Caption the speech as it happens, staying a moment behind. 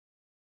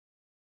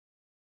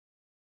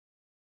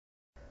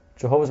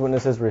Jehovah's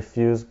Witnesses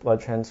refuse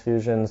blood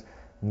transfusions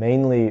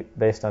mainly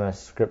based on a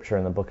scripture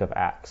in the book of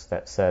Acts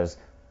that says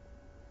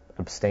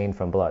abstain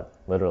from blood,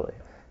 literally.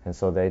 And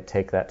so they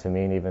take that to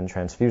mean even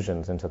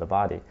transfusions into the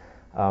body.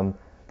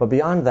 But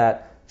beyond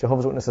that,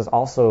 Jehovah's Witnesses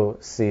also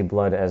see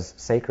blood as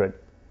sacred.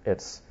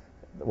 It's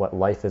what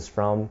life is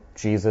from.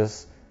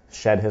 Jesus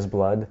shed his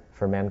blood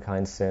for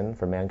mankind's sin,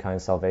 for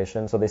mankind's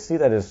salvation. So they see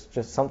that as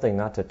just something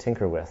not to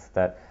tinker with,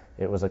 that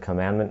it was a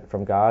commandment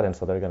from God, and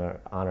so they're going to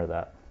honor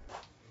that.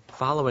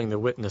 Following the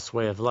witness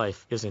way of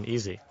life isn't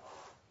easy.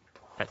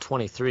 At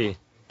 23,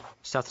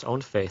 Seth's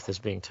own faith is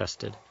being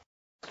tested.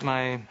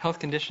 My health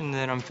condition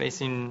that I'm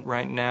facing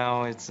right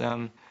now is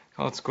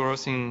called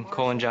sclerosing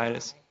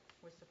cholangitis.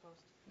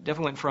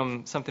 Definitely went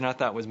from something I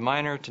thought was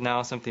minor to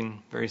now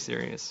something very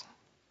serious.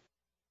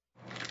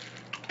 Do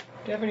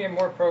you have any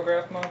more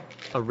Prograf, Mom?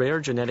 A rare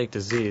genetic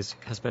disease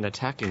has been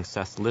attacking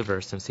Seth's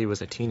liver since he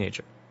was a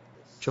teenager.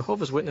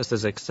 Jehovah's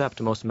Witnesses accept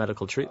most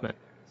medical treatment.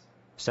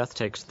 Seth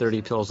takes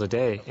 30 pills a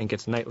day and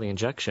gets nightly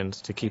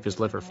injections to keep his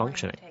liver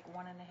functioning.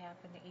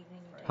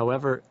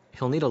 However,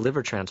 he'll need a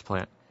liver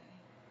transplant.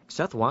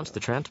 Seth wants the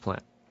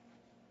transplant.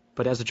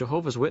 But as a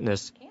Jehovah's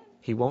Witness,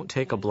 he won't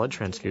take a blood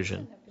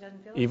transfusion,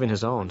 even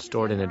his own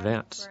stored in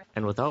advance.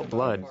 And without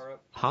blood,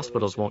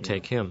 hospitals won't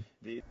take him.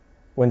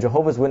 When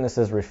Jehovah's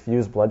Witnesses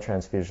refuse blood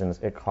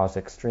transfusions, it caused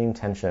extreme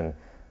tension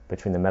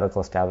between the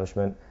medical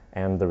establishment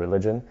and the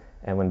religion.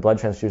 And when blood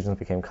transfusions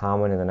became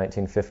common in the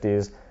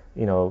 1950s,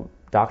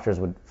 doctors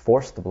would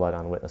force the blood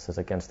on witnesses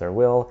against their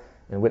will.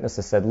 And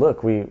witnesses said,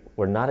 look, we're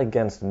not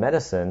against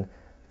medicine.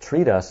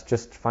 Treat us,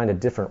 just find a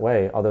different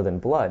way other than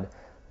blood.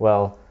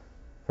 Well,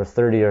 for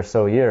 30 or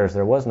so years,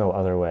 there was no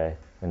other way.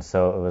 And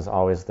so it was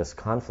always this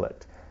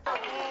conflict.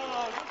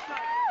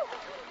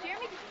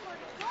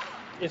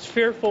 It's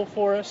fearful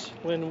for us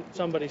when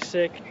somebody's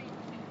sick.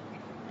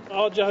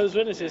 All Jehovah's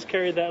Witnesses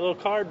carry that little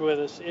card with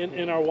us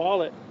in our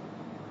wallet.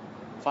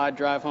 If I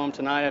drive home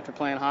tonight after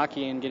playing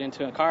hockey and get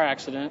into a car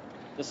accident,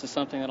 this is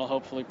something that'll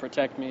hopefully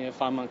protect me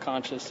if I'm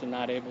unconscious and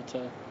not able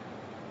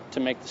to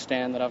make the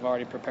stand that I've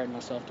already prepared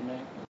myself to make.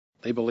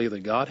 They believe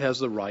that God has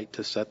the right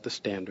to set the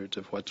standards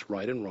of what's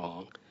right and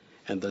wrong,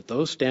 and that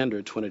those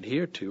standards, when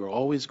adhered to, are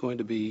always going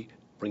to be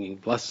bringing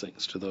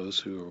blessings to those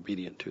who are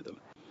obedient to them.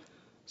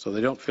 So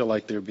they don't feel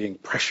like they're being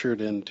pressured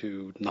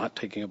into not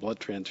taking a blood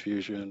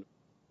transfusion.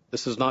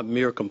 This is not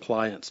mere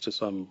compliance to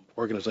some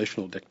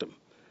organizational dictum.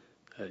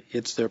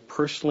 It's their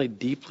personally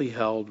deeply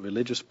held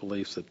religious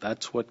beliefs that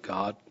that's what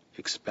God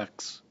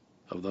expects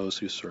of those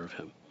who serve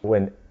him.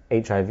 When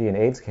HIV and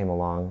AIDS came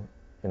along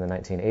in the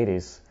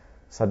 1980s,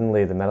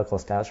 suddenly the medical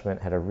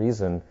establishment had a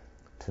reason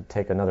to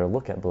take another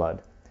look at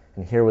blood.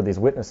 And here were these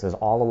witnesses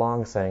all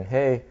along saying,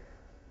 hey,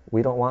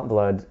 we don't want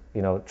blood,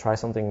 try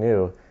something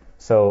new.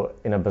 So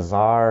in a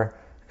bizarre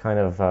kind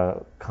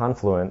of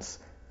confluence,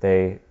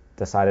 they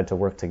decided to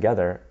work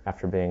together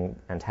after being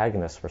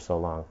antagonists for so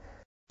long.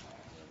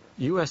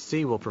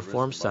 USC will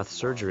perform Seth's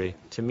surgery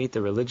to meet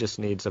the religious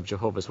needs of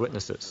Jehovah's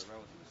Witnesses.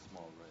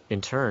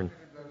 In turn,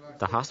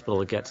 the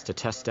hospital gets to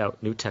test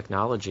out new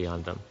technology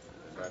on them.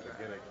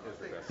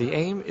 The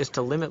aim is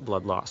to limit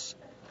blood loss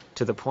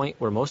to the point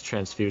where most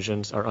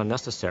transfusions are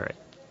unnecessary.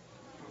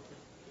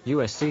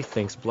 USC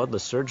thinks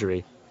bloodless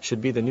surgery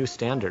should be the new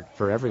standard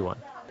for everyone.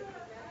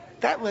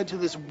 That led to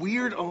this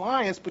weird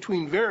alliance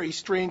between very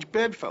strange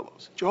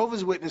bedfellows.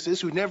 Jehovah's Witnesses,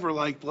 who never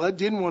liked blood,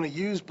 didn't want to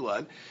use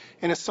blood,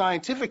 and a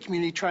scientific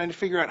community trying to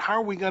figure out how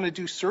are we going to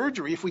do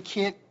surgery if we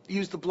can't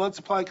use the blood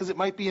supply because it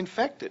might be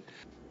infected.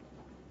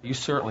 You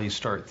certainly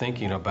start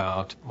thinking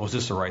about, was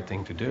this the right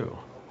thing to do?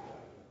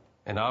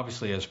 And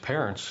obviously as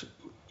parents,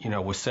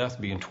 with Seth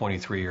being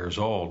 23 years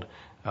old,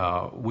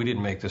 we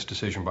didn't make this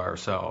decision by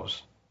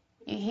ourselves.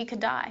 He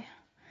could die.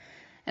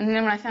 And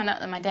then when I found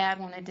out that my dad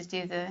wanted to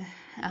do the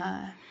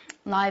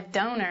live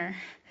donor,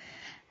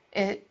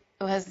 it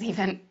was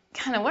even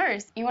kind of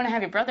worse. You want to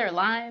have your brother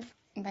alive,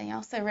 but you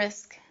also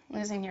risk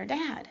losing your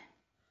dad.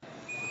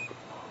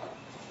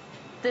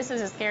 This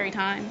is a scary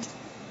time,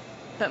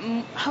 but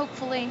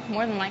hopefully,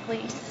 more than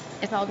likely,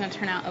 it's all going to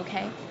turn out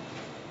okay.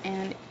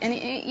 And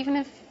even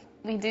if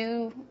we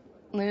do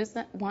lose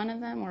one of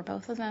them or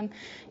both of them,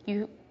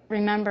 you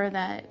remember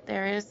that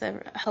there is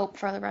a hope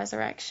for the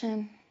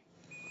resurrection.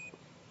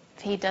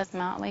 If he does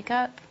not wake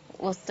up,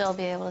 we'll still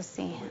be able to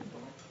see him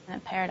in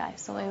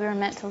paradise, the way we were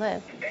meant to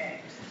live.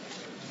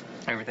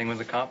 Everything was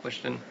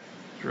accomplished, and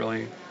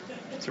really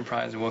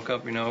surprised. I woke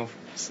up, and I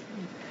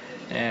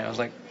was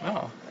like,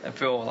 oh, I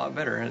feel a lot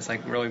better, and it's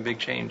like a really big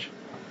change.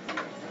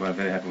 We're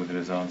very happy with the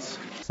results.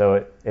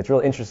 So it's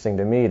really interesting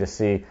to me to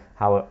see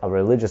how a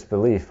religious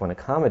belief, when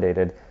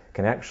accommodated,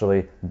 can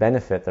actually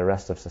benefit the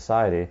rest of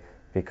society,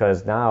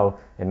 because now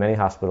in many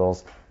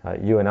hospitals,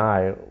 you and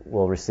I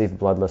will receive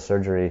bloodless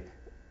surgery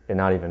and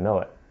not even know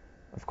it.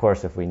 Of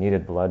course, if we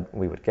needed blood,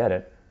 we would get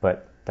it,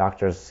 but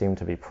doctors seem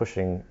to be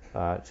pushing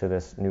to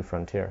this new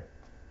frontier.